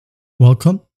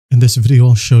Welcome. In this video,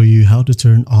 I'll show you how to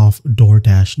turn off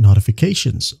DoorDash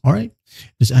notifications. All right.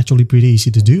 It's actually pretty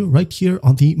easy to do right here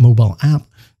on the mobile app.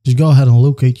 Just go ahead and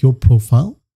locate your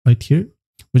profile right here,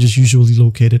 which is usually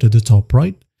located at the top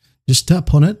right. Just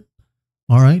tap on it.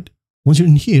 All right. Once you're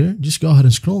in here, just go ahead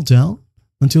and scroll down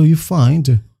until you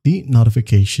find the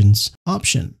notifications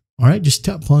option. All right. Just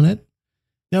tap on it.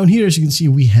 Down here, as you can see,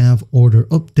 we have order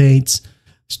updates,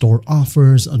 store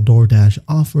offers, DoorDash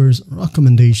offers,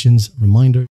 recommendations,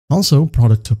 reminder, also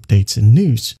product updates and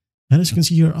news. And as you can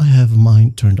see here, I have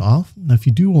mine turned off. Now, if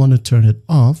you do want to turn it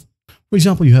off, for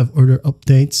example, you have order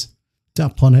updates,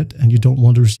 tap on it, and you don't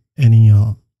want to receive any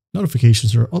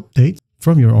notifications or updates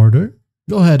from your order,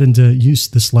 go ahead and use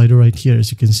the slider right here.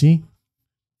 As you can see,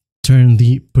 turn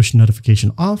the push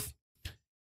notification off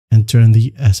and turn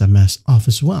the SMS off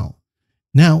as well.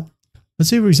 Now, let's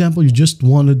say, for example, you just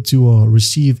wanted to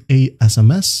receive a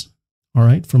SMS, all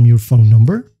right, from your phone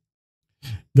number.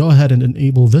 Go ahead and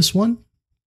enable this one.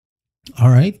 All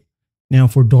right. Now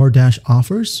for DoorDash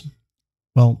offers,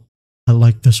 well, I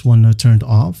like this one turned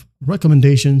off.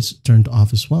 Recommendations turned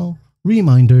off as well.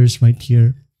 Reminders right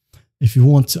here. If you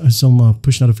want some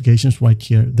push notifications right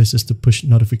here, this is the push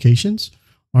notifications.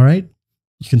 All right.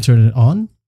 You can turn it on.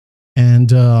 And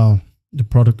the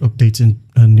product updates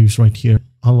and news right here,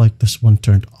 I like this one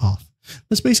turned off.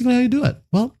 That's basically how you do it.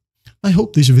 Well, I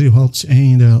hope this video helps,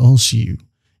 and I'll see you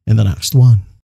in the next one.